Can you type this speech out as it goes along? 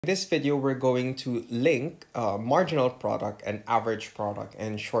In this video, we're going to link marginal product and average product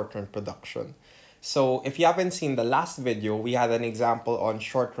and short-run production. So if you haven't seen the last video, we had an example on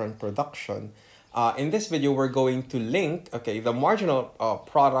short-run production. In this video, we're going to link, the marginal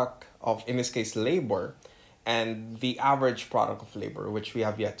product of, in this case, labor, and the average product of labor, which we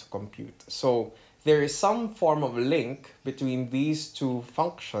have yet to compute. So there is some form of link between these two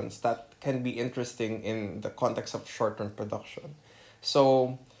functions that can be interesting in the context of short-run production.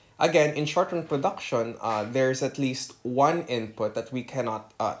 So again, in short-run production, there's at least one input that we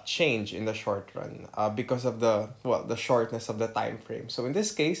cannot change in the short run because of the shortness of the time frame. So in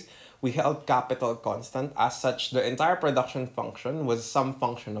this case, we held capital constant. As such, the entire production function was some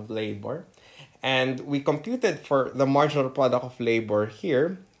function of labor. And we computed for the marginal product of labor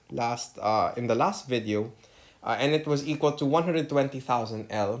here in the last video, and it was equal to 120,000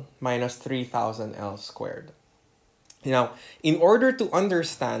 L minus 3,000 L squared. Now, in order to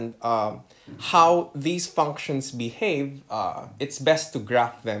understand how these functions behave, it's best to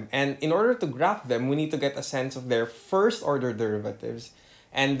graph them. And in order to graph them, we need to get a sense of their first-order derivatives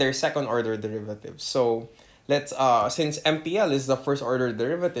and their second-order derivatives. So let's, since MPL is the first-order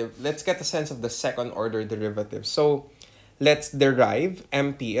derivative, let's get a sense of the second-order derivative. So let's derive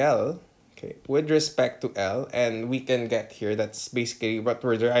MPL with respect to L, and we can get here, that's basically what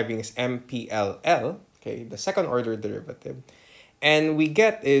we're deriving is MPLL. The second order derivative, and we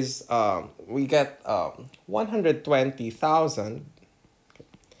get 120,000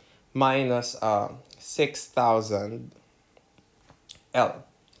 minus 6,000 L.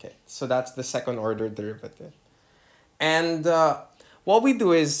 So that's the second order derivative. And what we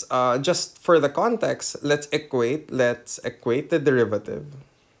do is just for the context, let's equate the derivative.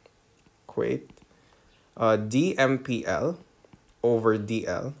 Equate dMPL over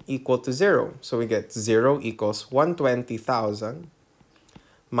dL equal to 0. So we get 0 equals 120,000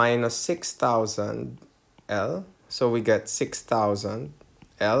 minus 6,000 L. So we get 6,000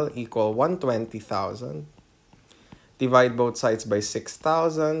 L equal 120,000. Divide both sides by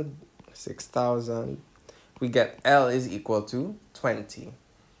 6,000. We get L is equal to 20.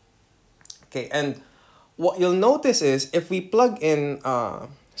 And what you'll notice is if we plug in, so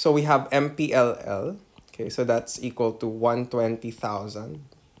we have MPLL. So that's equal to 120,000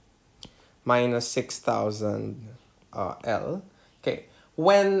 minus 6,000 L.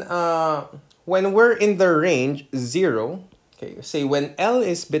 When we're in the range 0, say when L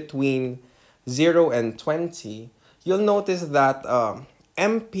is between 0 and 20, you'll notice that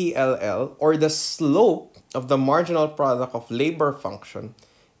MPLL, or the slope of the marginal product of labor function,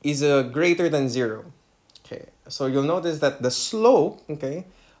 is greater than 0. So you'll notice that the slope,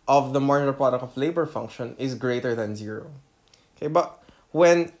 of the marginal product of labor function is greater than 0. But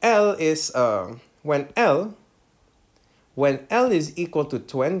when L is equal to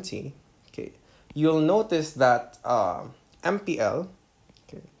 20, you'll notice that MPLL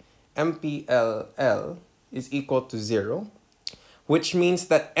is equal to 0, which means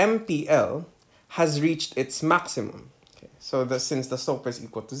that MPL has reached its maximum. So since the slope is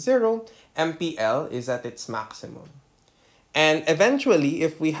equal to 0, MPL is at its maximum. And eventually,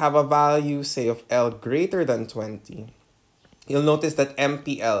 if we have a value, say, of L greater than 20, you'll notice that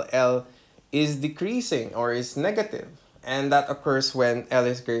MPLL is decreasing or is negative. And that occurs when L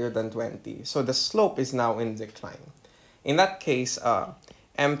is greater than 20. So the slope is now in decline. In that case,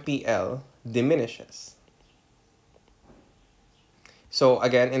 MPL diminishes. So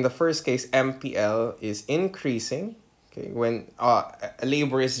again, in the first case, MPL is increasing when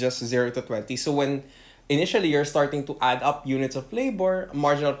labor is just 0 to 20. So when initially, you're starting to add up units of labor,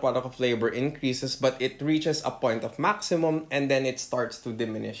 marginal product of labor increases, but it reaches a point of maximum, and then it starts to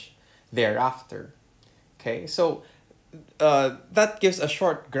diminish thereafter. So that gives a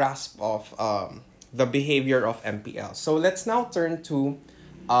short grasp of the behavior of MPL. So let's now turn to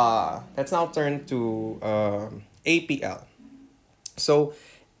APL. So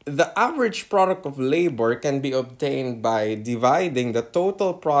the average product of labor can be obtained by dividing the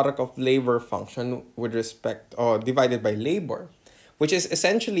total product of labor function with respect, or divided by labor, which is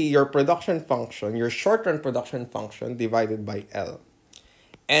essentially your production function, your short-run production function divided by L.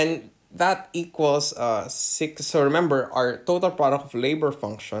 And that equals 6. So remember, our total product of labor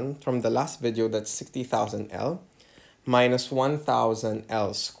function from the last video, that's 60,000 L minus 1,000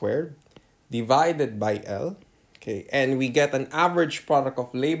 L squared divided by L. And we get an average product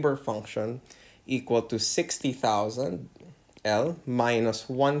of labor function equal to 60,000 L minus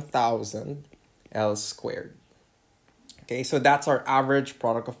 1,000 L squared. So that's our average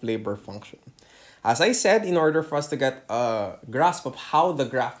product of labor function. As I said, in order for us to get a grasp of how the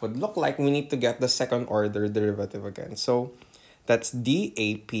graph would look like, we need to get the second order derivative again. So That's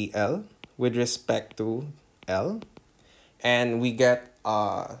DAPL with respect to L. And we get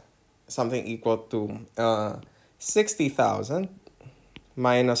something equal to 60,000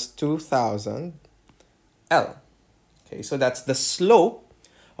 minus 2,000 L. Okay, so that's the slope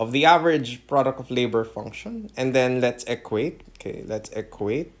of the average product of labor function. And then let's equate. Okay, let's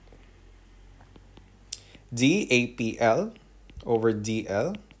equate DAPL over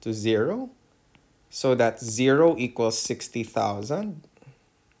DL to 0. So that's 0 equals 60,000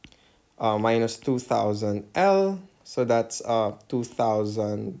 minus 2,000 L. So that's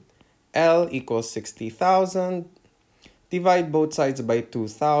 2,000 L equals 60,000. Divide both sides by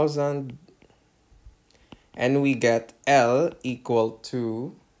 2,000. And we get L equal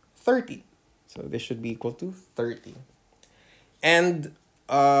to 30. So this should be equal to 30. And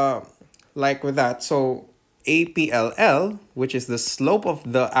like with that, so APLL, which is the slope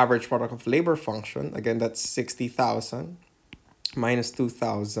of the average product of labor function, again, that's 60,000 minus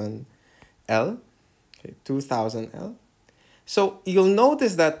 2,000 L. Okay, 2,000 L. So you'll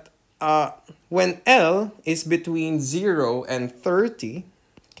notice that when L is between 0 and 30,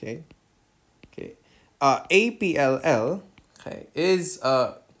 APLL, is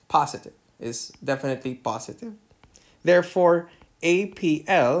positive, is definitely positive. Therefore,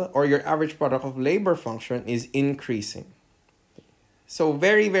 APL, or your average product of labor function, is increasing. So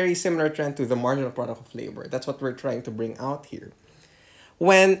very, very similar trend to the marginal product of labor. That's what we're trying to bring out here.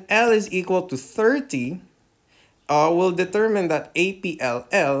 When L is equal to 30, we'll determine that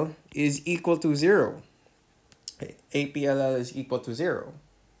APLL is equal to 0. APLL is equal to 0.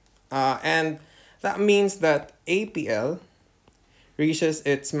 And that means that APL reaches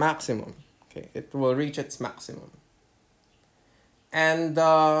its maximum. Okay, it will reach its maximum. And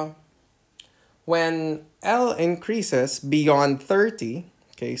when L increases beyond 30,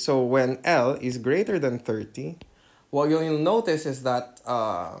 okay, so when L is greater than 30, what you'll notice is that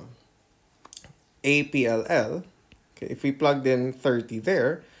APLL, okay, if we plugged in 30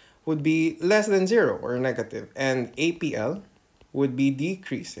 there, would be less than 0 or negative, and APL would be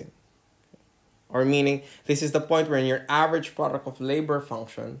decreasing. Or meaning, this is the point where your average product of labor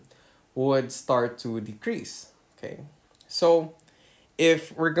function would start to decrease. Okay, so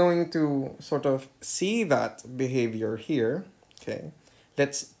if we're going to sort of see that behavior here, okay,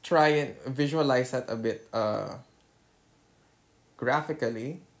 let's try and visualize that a bit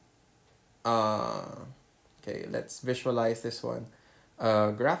graphically. Okay, let's visualize this one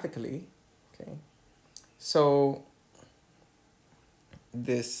graphically. Okay, so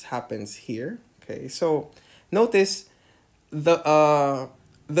this happens here. Okay, so notice the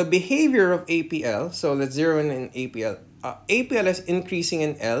behavior of APL. So let's zero in APL. APL is increasing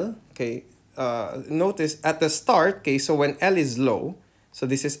in L. Okay, notice at the start. Okay, so when L is low, so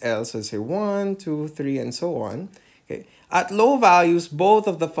this is L. So say 1, 2, 3, and so on. Okay, at low values, both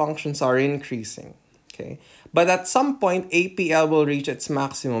of the functions are increasing. Okay, but at some point, APL will reach its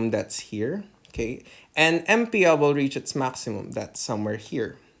maximum. That's here. Okay, and MPL will reach its maximum. That's somewhere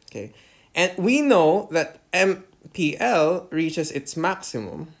here. Okay. And we know that MPL reaches its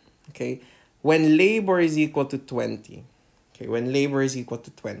maximum, okay, when labor is equal to 20. Okay, when labor is equal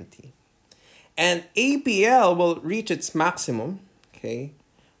to 20. And APL will reach its maximum, okay,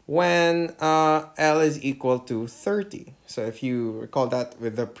 when L is equal to 30. So if you recall that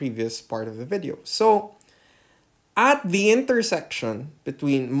with the previous part of the video. So at the intersection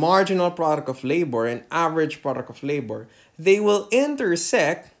between marginal product of labor and average product of labor, they will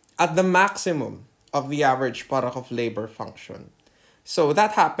intersect at the maximum of the average product of labor function. So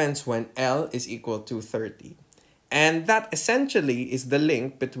that happens when L is equal to 30. And that essentially is the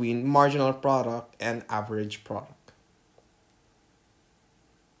link between marginal product and average product.